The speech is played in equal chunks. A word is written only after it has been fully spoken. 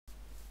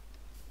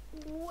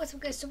What's up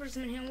guys,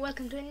 Superman here and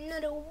welcome to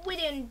another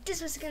video. And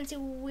this, as you can see,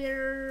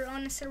 we're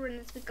on a server, and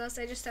it's because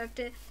I just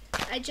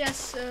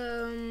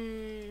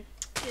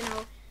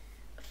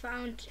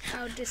found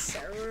out this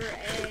server,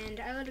 and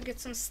I want to get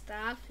some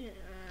stuff,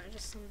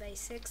 just some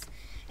basics,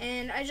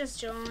 and I just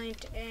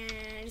joined,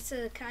 and it's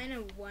a kind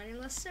of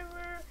vanilla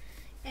server,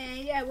 and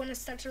yeah, I want to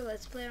start a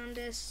let's play on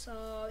this,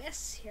 so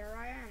yes, here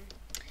I am.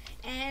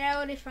 And I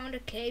already found a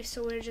cave,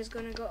 so we're just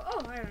gonna go.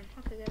 Oh, iron.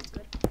 Okay, that's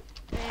good.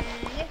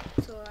 And yeah,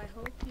 so I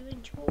hope you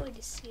enjoy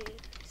the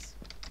series.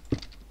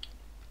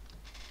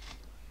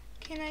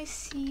 Can I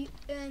see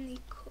any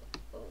code?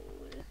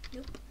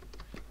 Nope.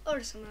 Oh,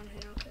 there's some around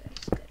here. Okay,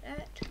 let's get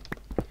that.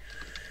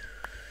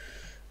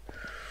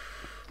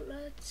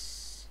 Let's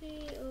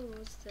see. Oh,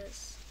 what's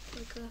this?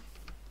 Like a,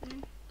 I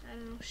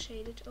don't know,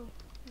 shaded. Oh,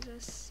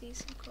 let's see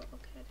some code.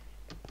 Okay.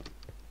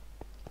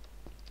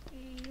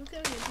 You can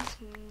get these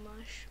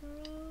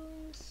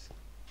mushrooms,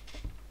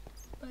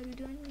 but you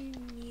don't really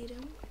need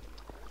them.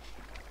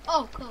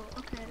 Oh, cool.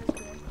 Okay, that's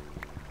good.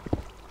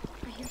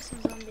 I hear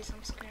some zombies.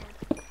 I'm scared.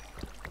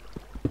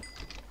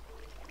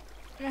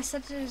 And I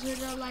started this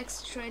video like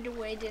straight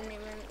away. Didn't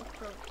even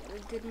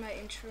did my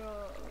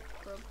intro.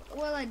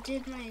 Well, I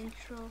did my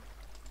intro,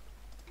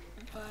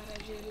 but I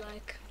did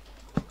like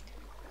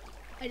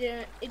it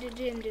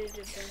didn't do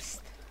the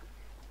best.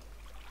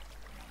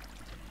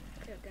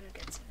 Okay, I'm gonna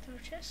get some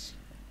torches.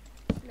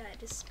 Light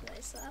this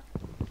place up.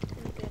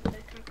 And get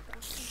back our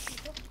crafting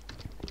people.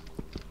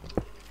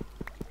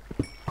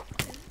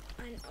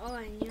 Oh,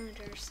 I knew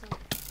there's some.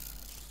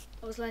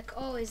 I was like,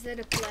 oh, is that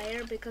a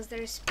player? Because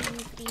there's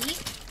PvP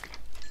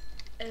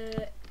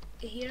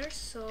here,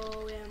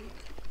 so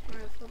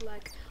I felt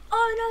like,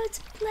 oh no, it's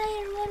a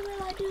player. What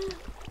will I do?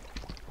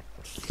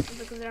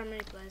 Because there are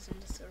many players on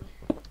the server.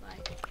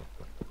 Like,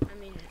 I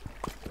mean,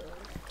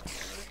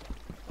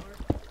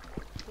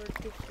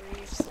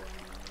 43. So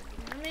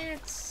I mean,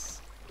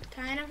 it's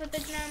kind of a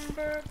big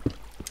number.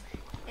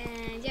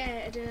 And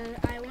yeah,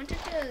 I wanted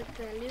to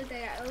tell you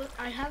that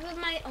I have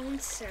my own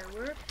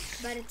server,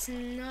 but it's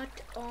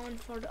not on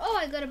for the. Oh,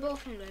 I got a bow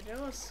from that. That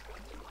was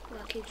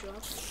lucky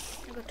drop.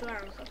 I got 2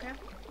 arrows. Okay.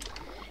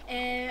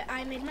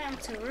 I made my own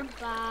server,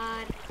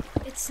 but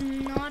it's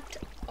not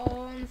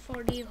on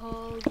for the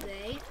whole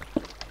day.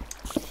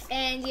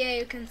 And yeah,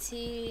 you can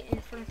see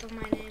in front of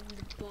my name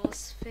the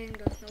boss thing.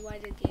 Don't know why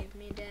they gave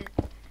me that.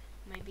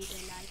 Maybe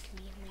they like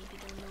me. Maybe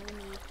they know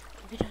me.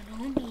 Maybe they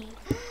don't know me.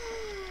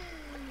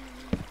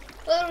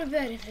 Well, it would be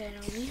better if they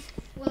know me.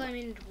 Well, I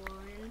mean, it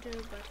won't,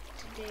 but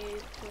they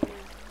probably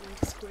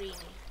went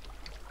screeny.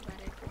 But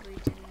I probably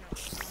didn't know.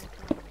 So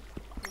like,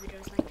 maybe they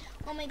was like,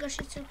 oh my gosh,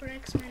 it's Super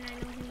X-Men, I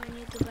know him on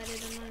YouTube, but I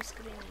don't know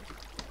screeny.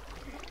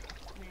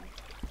 Maybe.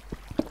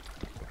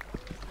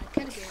 I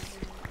can give him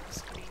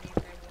screeny if I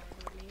want,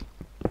 really.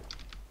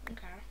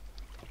 Okay.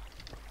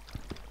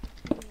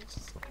 Let me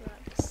just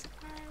grab this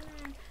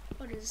iron.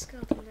 Oh, there's a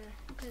skeleton there.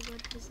 Okay,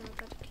 good, he's not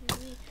that kill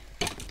me.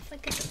 If I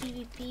get the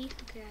PvP,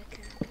 okay, I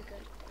can. Okay,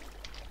 good.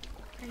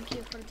 Thank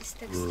you for this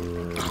text.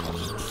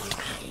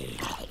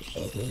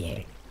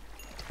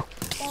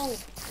 Oh,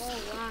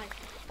 why?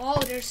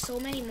 Oh, there's so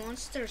many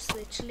monsters,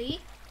 literally.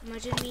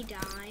 Imagine me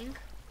dying.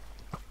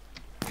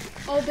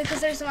 Oh,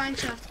 because there's a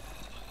mineshaft.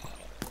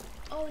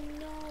 Oh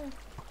no.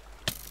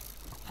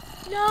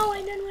 No,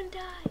 I don't want to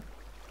die.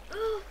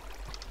 Oh,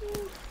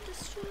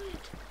 destroy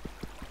it.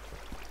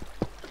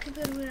 Okay,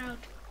 good, we're out.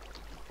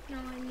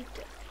 Now I need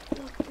to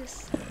lock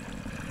this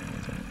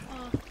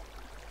off.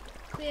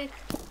 Quick.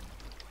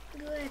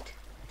 Do it.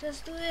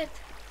 Just do it.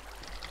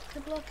 The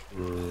block.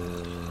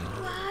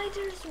 Why?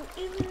 There's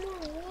even more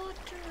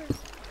water.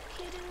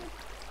 Kidding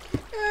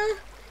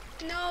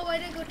me? No, why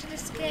did I go to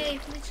this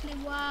cave? Literally,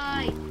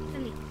 why?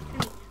 Let me.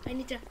 I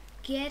need to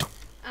get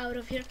out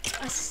of here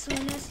as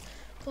soon as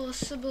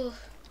possible.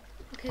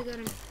 Okay, got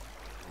him.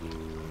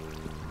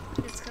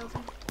 Let's go.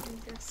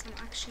 There's some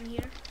action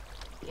here.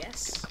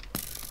 Yes.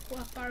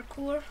 What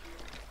parkour?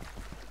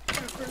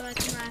 Parkour like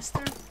a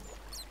master.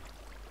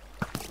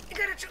 I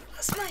gotta try.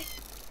 That's my.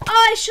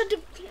 Oh, I should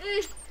have.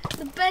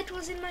 The bed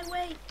was in my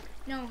way.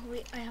 No,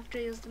 I have to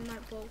use the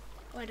map bow.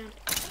 Oh, I don't.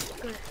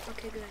 Good.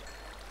 Okay, good.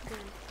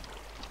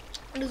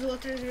 This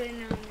water is right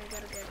now, and I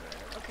gotta get rid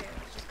of it. Okay, I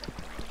was just gonna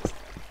find this.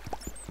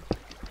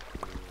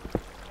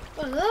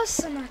 Well, there was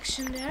some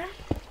action there,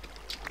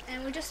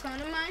 and we just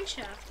found a mine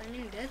shaft. I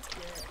mean, that's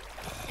good.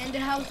 And the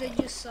house that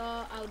you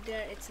saw out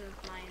there, it's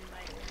not mine,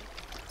 by the way.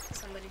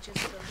 Somebody just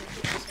built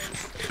it.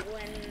 So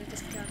when the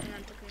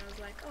skeleton took me, I was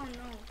like, oh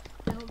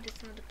no, I hope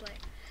that's not the play.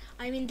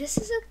 I mean, this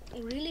is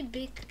a really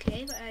big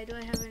cave. Do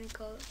I have any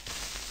color?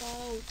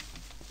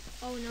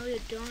 Oh no, you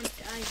don't.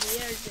 I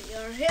hear that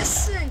you're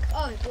hissing.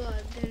 Oh, well,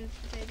 I didn't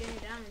take any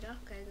damage.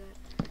 Okay,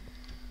 good.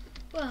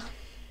 Well,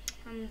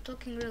 I'm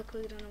talking real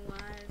quick. Don't know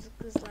why. It's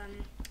because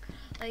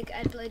like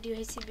I played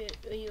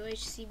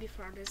UHC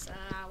before this.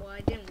 Well,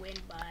 I didn't win,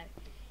 but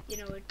you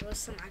know, it was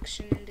some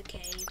action in the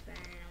cave, and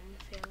I'm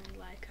feeling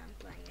like I'm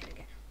playing it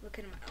again. Look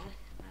at my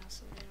I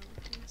also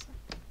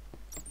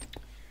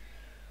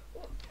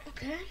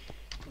okay.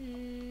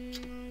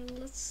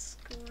 Let's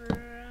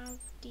grab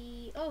the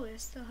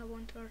still have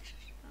one torch.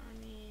 I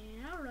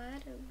mean,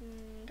 alright,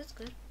 that's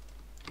good.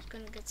 Just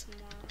gonna get some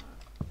more.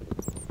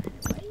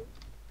 Anyway,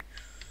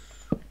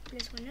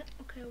 place one.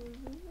 Okay,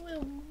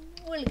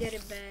 we'll get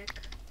it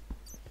back.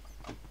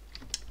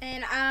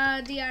 And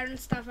the iron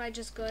stuff, I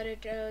just got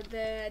it.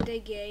 They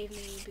gave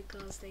me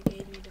because they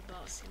gave me the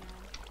boss, you know.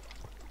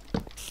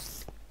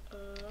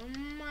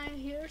 I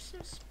hear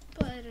some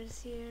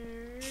spiders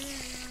here.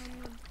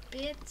 I'm a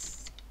bit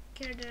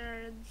scared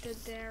that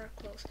they're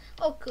close.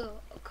 Oh,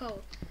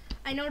 cool.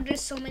 I know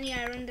there's so many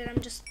iron that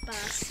I'm just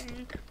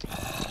passing.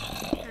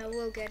 I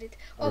will get it.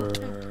 Oh,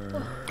 no.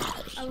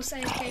 Oh, I was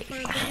AFK for a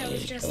bit. I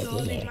was just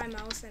holding my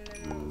mouse and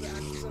then the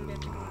zombie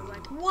attacked me. I was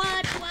like,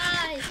 what?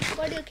 Why?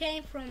 Where you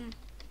came from?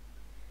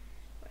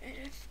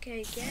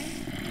 AFK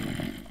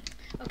again?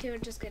 Okay, we'll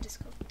just get this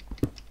code.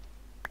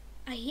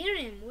 I hear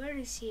him. Where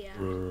is he at?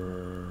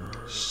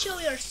 Show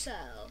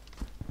yourself.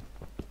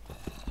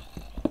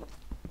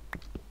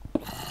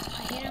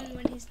 I hear him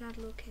when he's not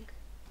looking.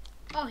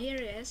 Oh, here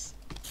he is.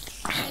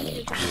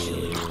 Okay, just show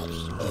you.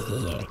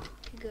 Okay,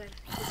 good.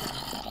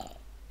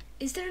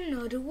 Is there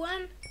another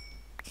one?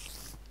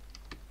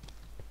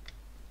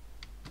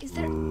 Is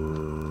there?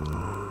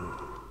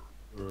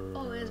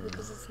 Oh, yes,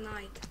 because it's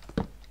night.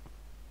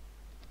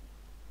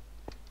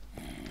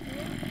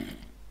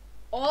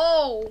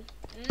 Oh!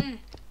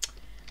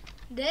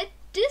 That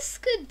this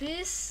could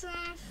be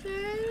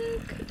something.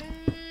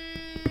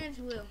 It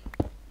will.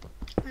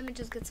 Let me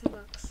just get some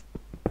bucks.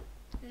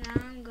 And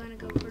I'm gonna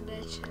go for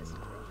that chest,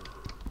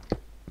 bro.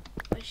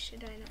 Why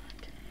should I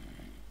not?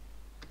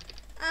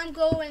 I'm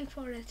going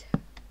for it.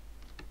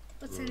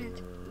 What's in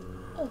it?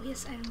 Oh,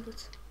 yes, iron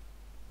boots.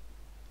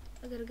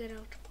 I gotta get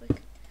out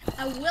quick.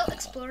 I will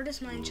explore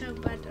this mine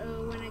shaft, but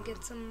when I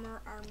get some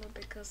more armor,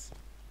 because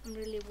I'm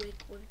really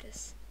weak with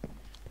this.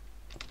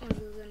 I'm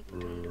gonna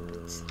put on the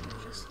boots. I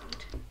just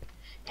want.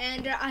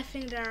 And I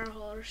think there are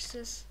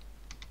horses.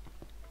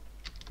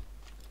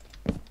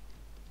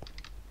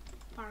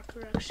 Park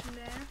correction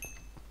there.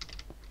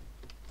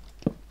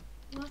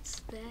 What's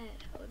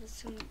that? Oh, there's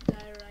some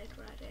diorite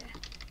right there.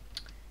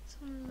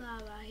 Some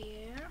lava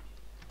here.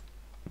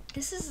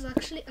 This is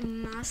actually a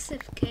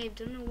massive cave.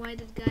 Don't know why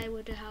that guy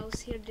with the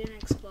house here didn't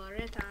explore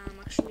it. I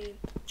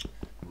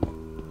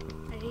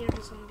hear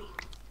the zombie.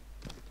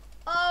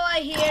 Oh, I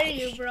hear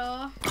you,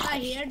 bro.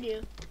 I heard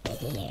you.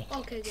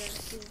 Okay, good.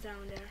 He's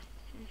down there.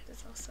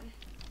 That's awesome.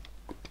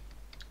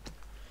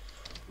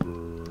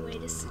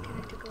 Wait a second. I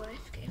have to go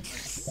AFK for a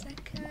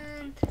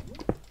second.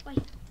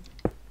 Wait.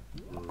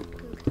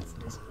 Look at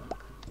this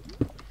block.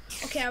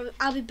 Okay,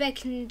 I'll be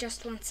back in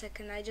just 1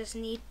 second. I just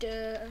need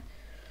yeah,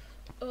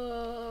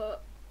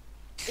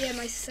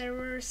 my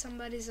server,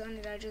 somebody's on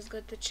it. I just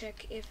got to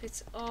check if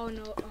it's. Oh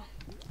no. Oh.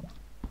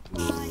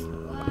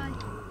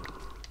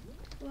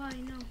 Why?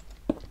 No.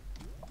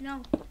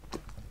 No.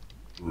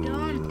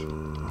 Don't.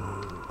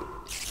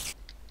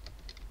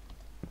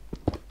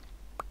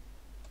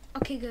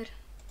 Okay, good.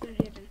 You're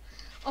hidden.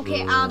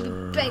 Okay, I'll be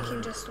back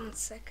in just 1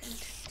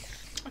 second.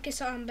 Okay,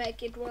 so I'm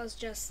back. It was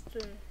just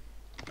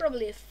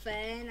probably a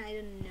fan. I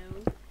don't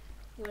know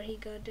where he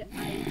got the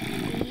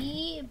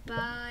IP,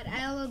 but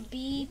I'll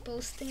be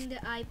posting the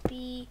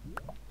IP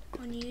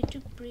on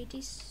YouTube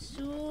pretty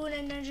soon,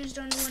 and I just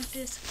don't want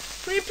this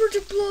creeper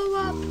to blow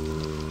up.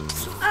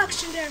 Some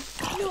action there.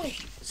 No,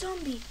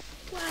 zombie.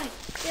 Why?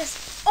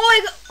 Yes. Oh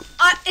my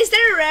god. Is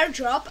there a rare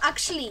drop?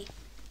 Actually,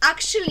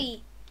 that's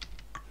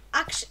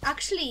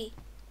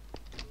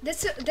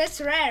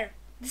rare.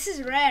 This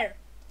is rare.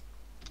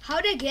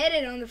 How'd I get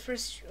it on the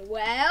first?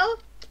 Well,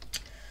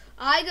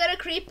 I got a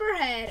creeper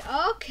head.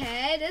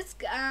 Okay, that's.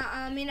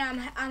 I mean, I'm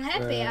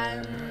happy.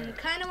 I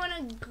kind of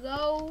wanna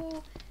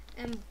go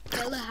and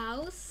build a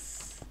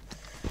house.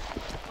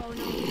 Oh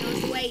no, he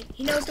knows the way.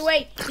 He knows the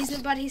way.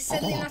 But he's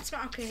certainly not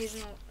smart. Okay, he's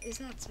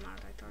not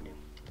smart. I told you.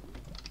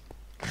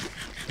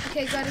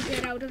 Okay, gotta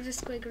get out of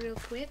this real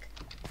quick.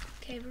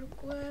 Okay, real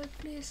quick,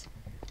 please.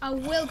 I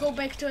will go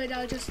back to it.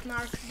 I'll just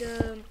mark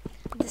the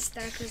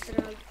staircase that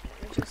I'll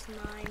just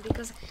mine,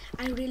 because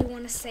I really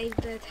want to save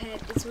that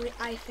head.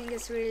 I think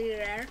it's really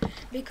rare,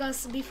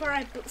 because before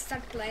I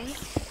start playing,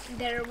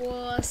 there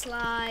was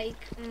like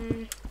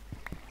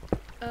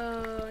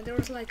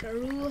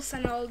rules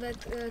and all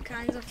that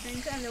kinds of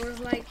things, and there was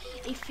like,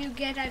 if you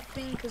get, I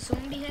think, a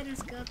zombie head and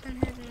skeleton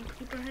head and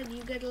creeper head,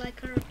 you get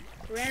like a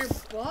rare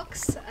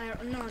box, a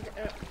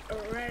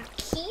rare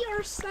key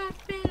or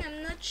something.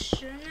 I'm not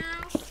sure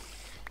now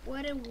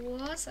what it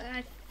was.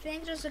 I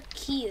think there's a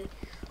key.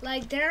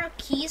 Like, there are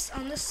keys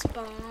on the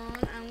spawn.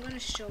 I'm gonna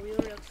show you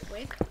real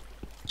quick.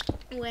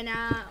 When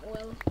I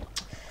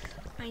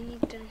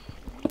need them.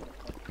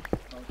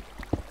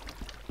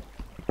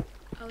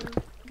 I'll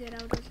get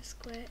out of this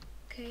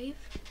cave.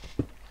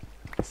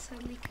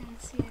 Sadly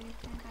can't see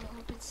anything. I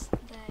hope it's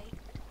day.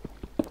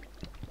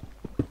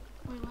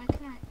 Wait, why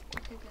can I?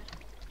 Okay, good.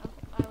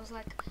 I was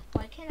like,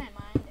 why can't I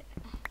mine it?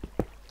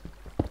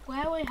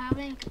 Why are we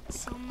having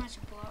so much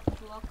block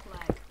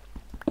lag?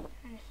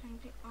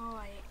 Oh,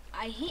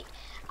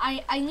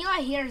 I knew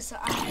I hear so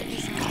I heard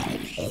this.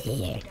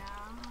 Okay,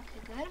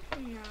 good.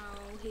 No,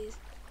 he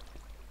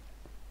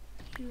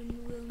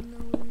will no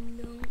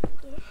longer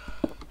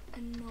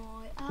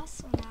annoy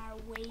us on our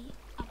way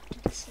up to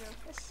the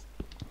surface.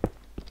 I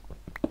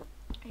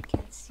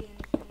can't see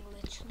anything,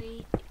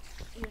 literally.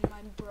 Even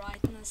my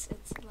brightness,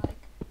 it's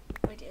like,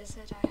 wait, is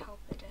it? I hope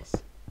it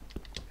is.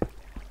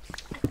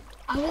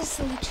 I was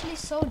literally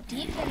so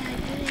deep and I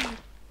didn't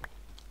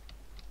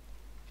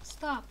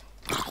stop.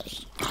 We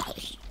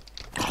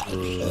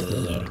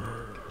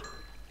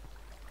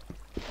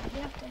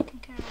have taken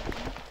care of it.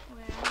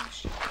 Where is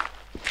she?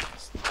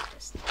 Stop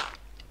this.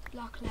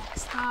 Block leg,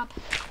 stop.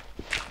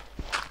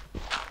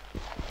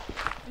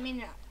 I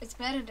mean, it's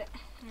better than...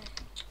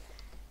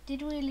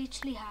 Did we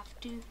literally have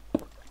to?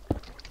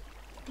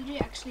 Did we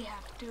actually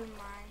have to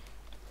mine?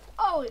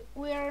 Oh,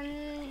 we're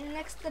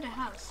next to the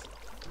house.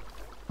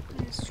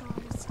 Let's draw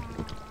the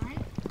sign.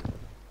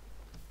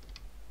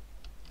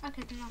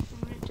 Okay, there's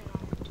nothing written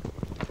on it.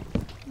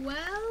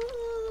 Well,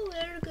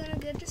 we're gonna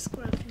get this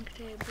crafting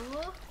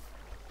table.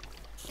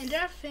 And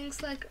there are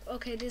things like,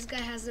 okay, this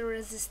guy has a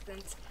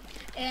resistance.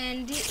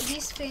 And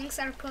these things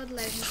are called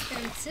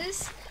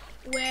resistances,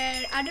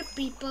 where other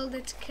people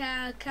that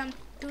come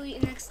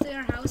next to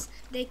your house,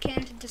 they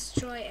can't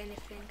destroy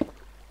anything.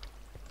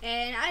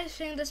 And I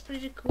think that's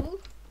pretty cool,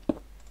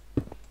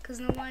 because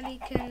nobody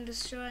can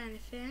destroy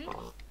anything.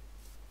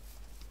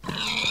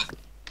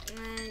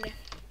 And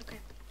okay,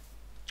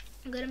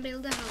 I'm gonna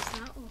build a house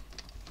now.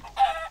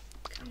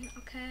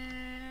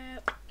 Okay,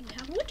 we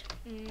have wood.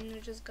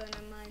 We're just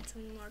gonna mine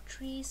some more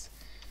trees.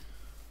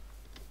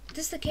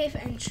 This is the cave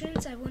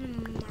entrance. I want to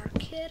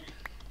mark it.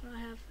 Do I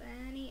have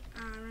any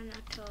iron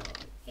at all?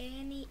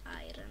 Any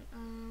iron?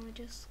 I'm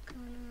just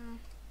gonna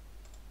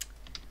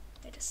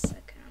wait a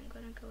second. I'm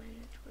gonna go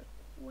in it real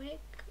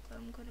quick.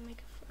 I'm gonna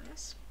make a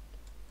furnace.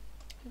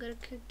 I'm gonna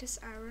cook this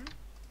iron.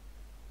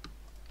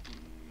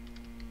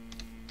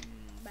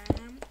 Bam.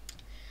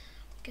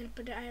 We're gonna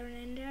put the iron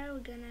in there. We're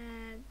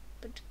gonna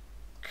put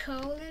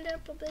coal in there,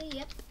 probably.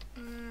 Yep.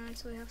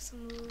 So we have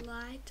some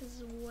light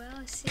as well.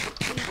 I see a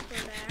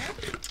creeper there.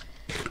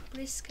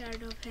 Pretty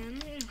scared of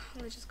him.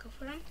 Let's just go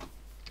for him.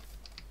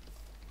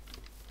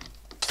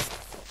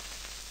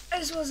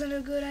 This wasn't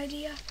a good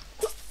idea.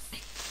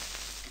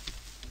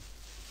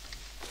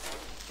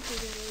 Okay,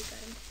 good, we got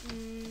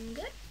him.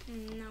 Good.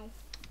 Now,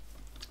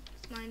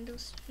 let's mine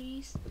those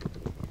trees.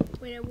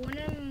 Wait, I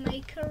wanna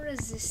make a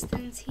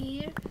resistance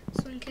here,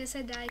 so in case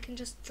I die, I can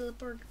just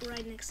teleport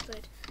right next to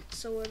it.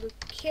 So we'll do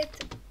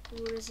kit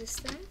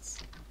resistance.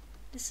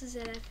 This is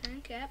it, I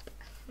think. Yep.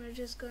 We're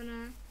just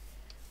gonna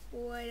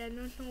wait. I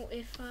don't know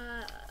if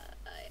I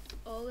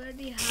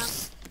already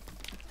have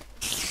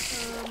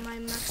my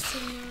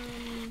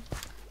maximum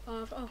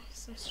of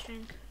some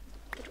string.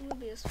 That will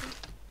be useful.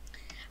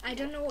 I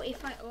don't know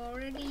if I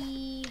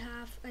already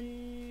have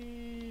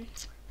an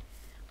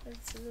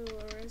let's do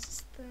a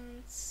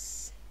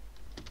resistance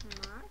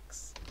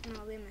max.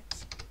 No,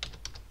 limits.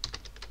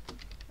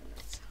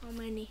 Limits. How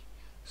many?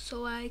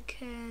 So I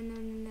can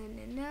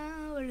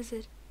where is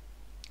it?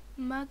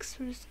 Max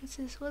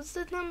resistances. What's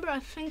that number? I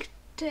think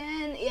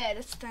 10. Yeah,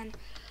 that's 10.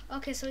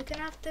 Okay, so we can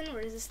have 10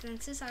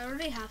 resistances. I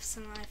already have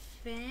some, I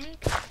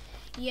think.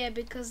 Yeah,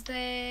 because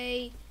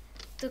they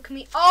took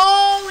me.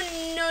 Oh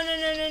no.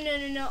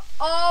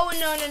 Oh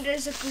no,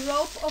 there's a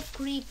group of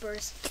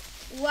creepers.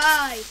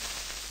 Why?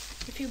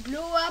 If you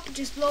blow up,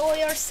 just blow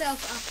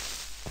yourself up.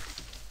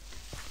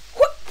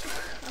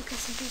 Okay,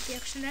 some PvP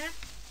action there.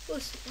 Oh,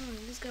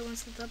 this guy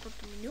wants to teleport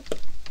to me. Nope.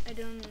 I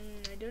don't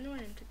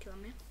want him to kill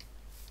me.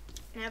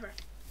 Never.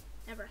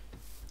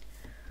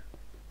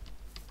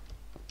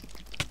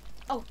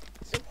 Oh,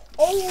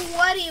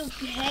 what are you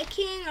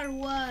hacking or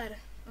what?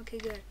 Okay,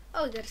 good.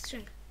 Oh, we got a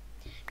string.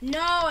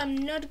 No, I'm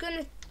not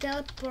gonna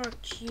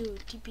teleport you,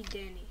 TP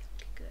Danny.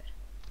 Okay, good.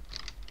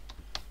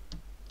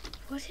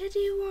 What did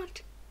he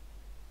want?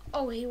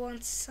 Oh, he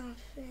wants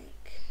something.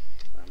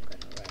 Well, I'm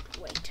gonna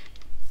wait.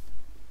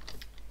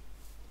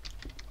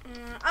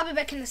 I'll be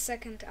back in a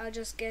second. I'll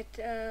just get.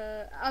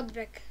 I'll be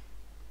back.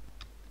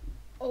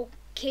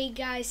 Okay,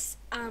 guys,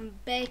 I'm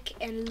back,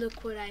 and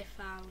look what I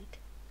found.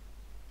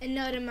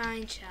 Another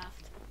mine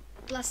shaft,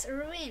 plus a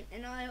ravine,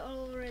 and I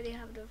already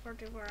have the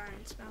 44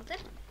 iron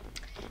smelted.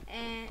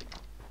 And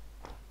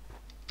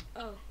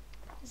oh,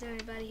 is there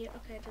anybody here?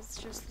 Okay, that's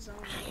just the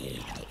zone.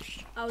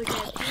 Oh, we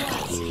got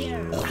what's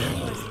here?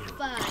 What's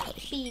 5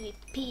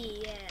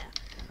 PvP? Yeah.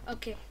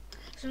 Okay,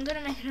 so I'm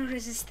gonna make a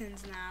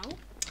resistance now.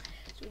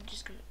 So we're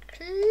just gonna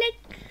click,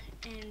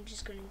 and I'm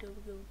just gonna go.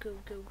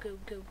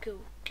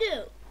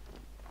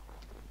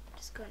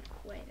 Just gonna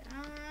wait.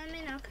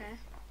 Okay.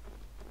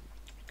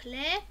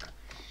 Click.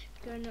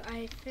 Gonna.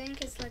 I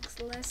think it's like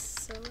less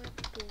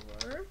select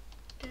word.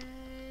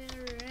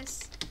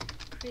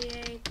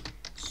 Create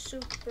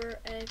Super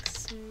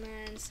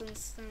X-Men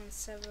Sunstone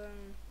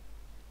 7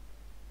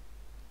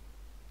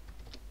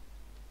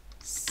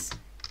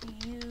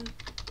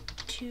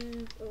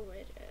 YouTube. Oh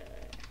wait.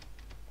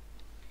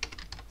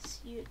 It's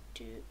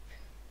YouTube.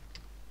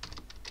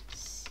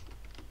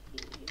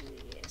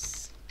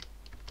 Serious.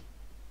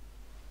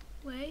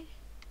 Wait.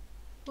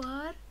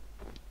 What?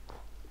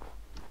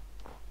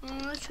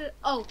 should...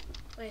 Oh,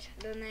 wait,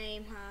 the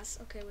name has...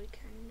 Okay, we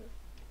can do...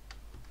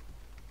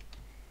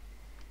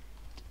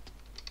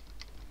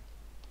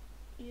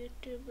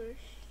 YouTuber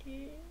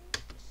series.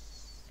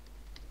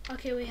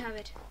 Okay, we have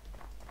it.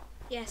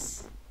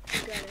 Yes,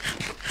 got it.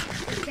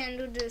 We can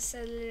do this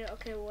a little...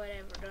 Okay,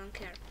 whatever, don't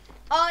care.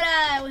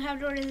 Alright, we have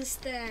the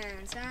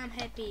resistance. I'm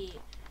happy.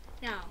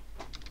 Now.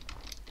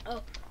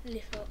 Oh,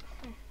 nearly fell.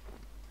 Oh.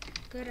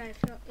 Good, I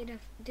fell. It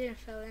didn't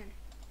fall in.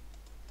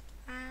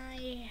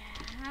 I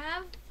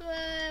have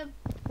a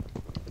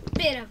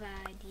bit of an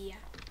idea.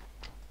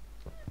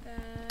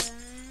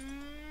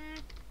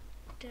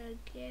 To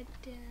get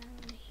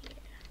down here.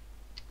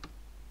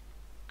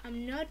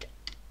 I'm not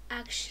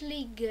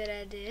actually good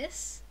at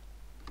this,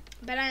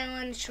 but I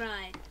want to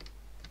try.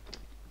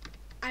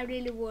 I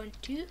really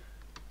want to.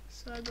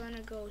 So I'm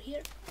gonna go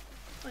here.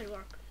 Oh, it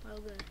worked. Well,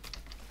 good.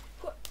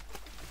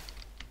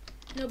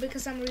 No,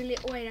 because I'm really...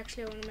 Wait,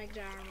 actually I want to make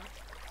the armor.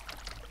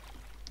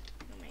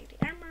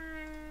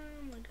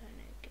 We're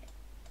gonna get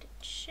the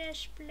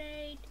chest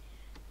plate.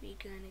 We're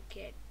gonna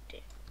get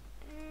the...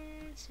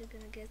 so we're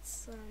gonna get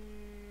some...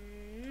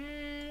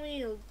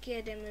 we'll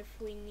get them if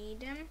we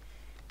need them.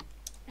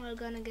 We're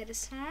gonna get a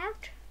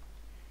sword.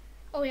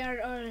 Oh, we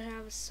already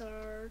have a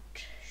sword.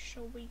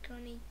 So we're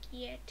gonna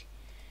get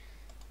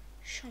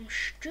some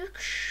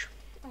sticks.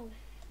 Oh,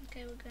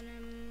 okay, we're gonna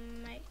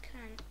make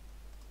an...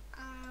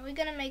 we're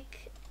gonna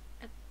make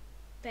a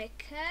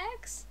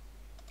pickaxe.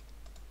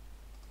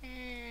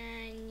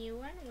 A new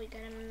one. We're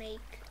gonna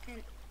make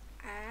an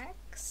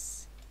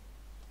axe.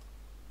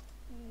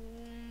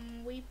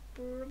 We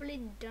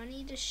probably don't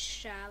need a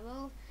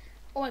shovel.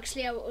 Oh,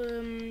 actually,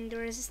 the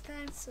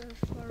resistance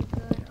for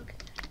good. Okay,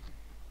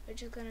 we're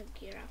just gonna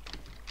gear up.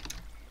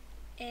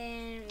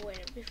 And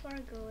wait, before I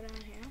go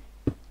down here,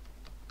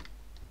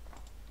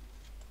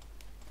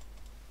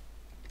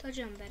 told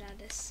you I'm bad at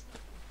this.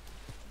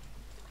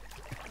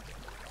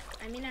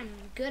 I mean, I'm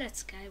good at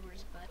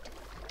Skywars, but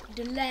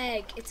the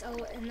lag, it's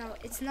no,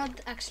 it's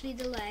not actually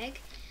the lag,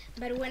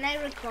 but when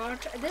I record,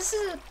 this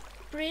is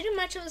pretty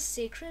much of a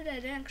secret.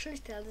 I don't actually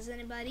tell this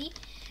anybody.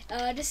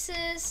 This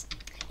is,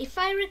 if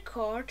I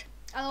record,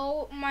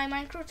 my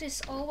Minecraft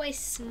is always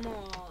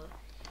small.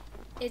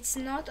 It's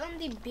not on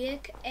the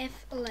big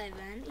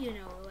F11, you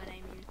know what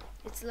I mean.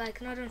 It's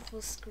like not on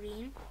full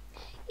screen.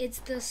 It's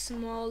the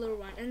smaller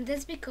one, and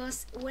that's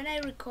because when I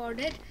record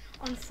it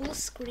on full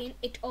screen,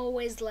 it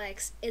always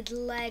lags. It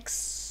lags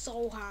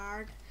so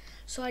hard,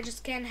 so I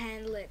just can't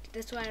handle it.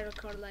 That's why I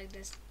record like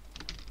this.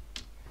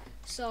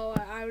 So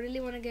I really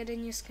want to get a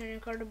new screen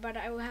recorder, but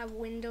I will have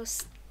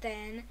Windows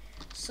 10,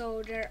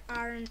 so there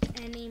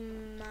aren't any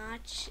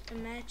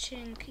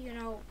matching, you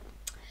know,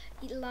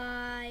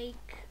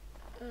 like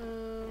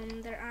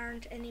there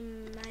aren't any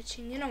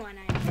matching, you know what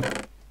I mean.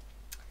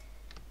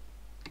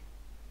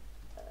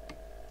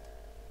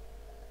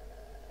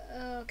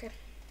 Okay,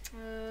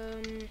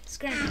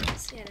 screen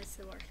recorders, yeah, that's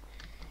the word.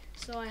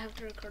 So I have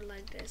to record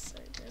like this. So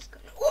I'm just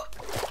gonna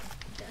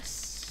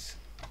this.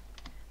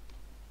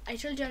 I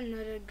told you I'm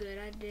not good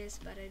at this,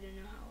 but I don't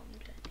know how I'm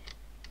doing it.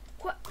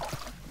 What?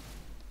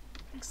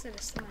 Instead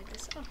of like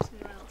this, oh,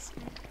 somewhere else.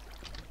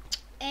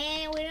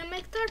 And we're gonna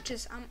make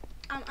torches.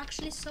 I'm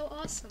actually so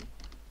awesome.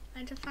 I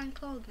need to find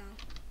coal now.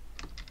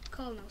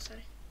 Coal now,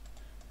 sorry.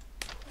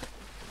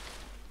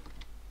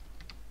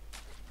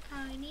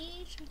 I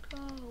need some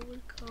coal.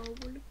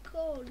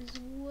 Coal is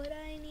what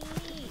I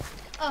need.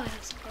 Oh, I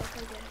have some coal.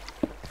 Okay.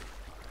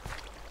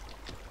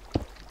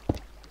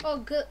 Oh,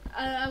 good.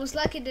 I was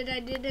lucky that I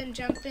didn't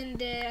jump in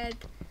there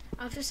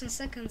after some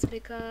seconds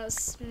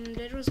because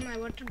there was my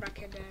water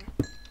bucket there.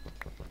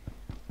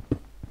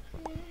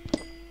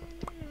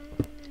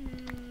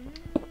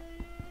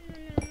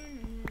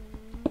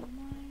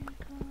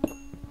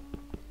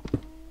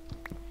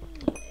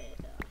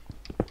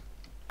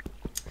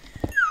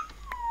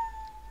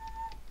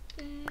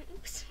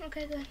 Oops.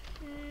 Okay, good.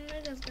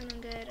 I'm just gonna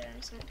get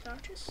some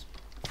torches.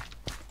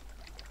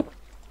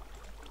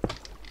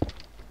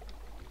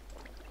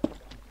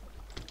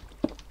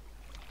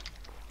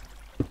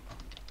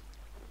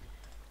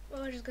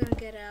 We're just gonna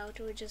get out.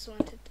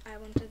 I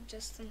wanted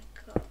just some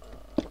coal.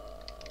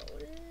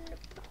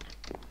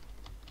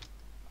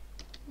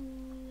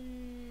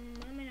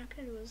 I mean, I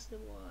could use the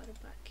water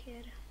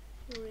bucket.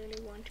 You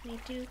really want me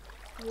to? You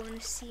want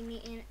to see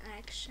me in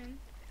action?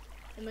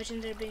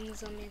 Imagine there being a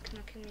zombie and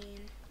knocking me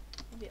in.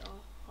 It would be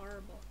all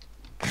horrible.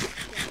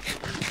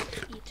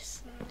 Yeah, eat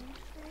something.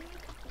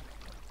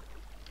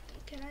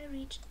 Can I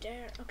reach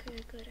there? Okay,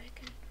 good, I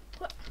can.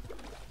 What?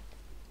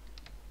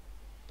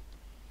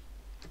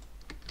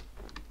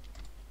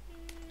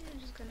 I'm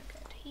just gonna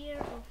get here.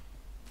 Oh,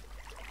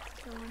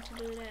 don't want to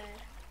do that.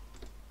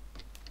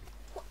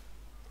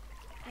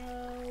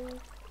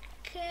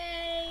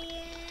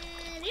 Okay,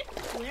 and yep,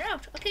 we're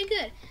out. Okay,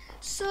 good.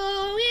 So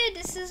yeah,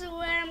 this is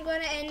where I'm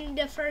gonna end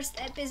the first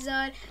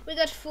episode. We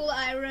got full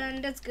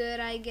iron, that's good,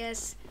 I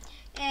guess.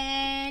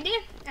 And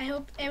yeah, I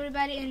hope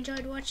everybody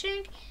enjoyed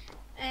watching.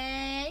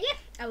 And yeah,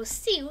 I will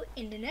see you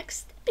in the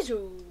next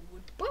episode.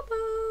 Bye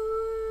bye.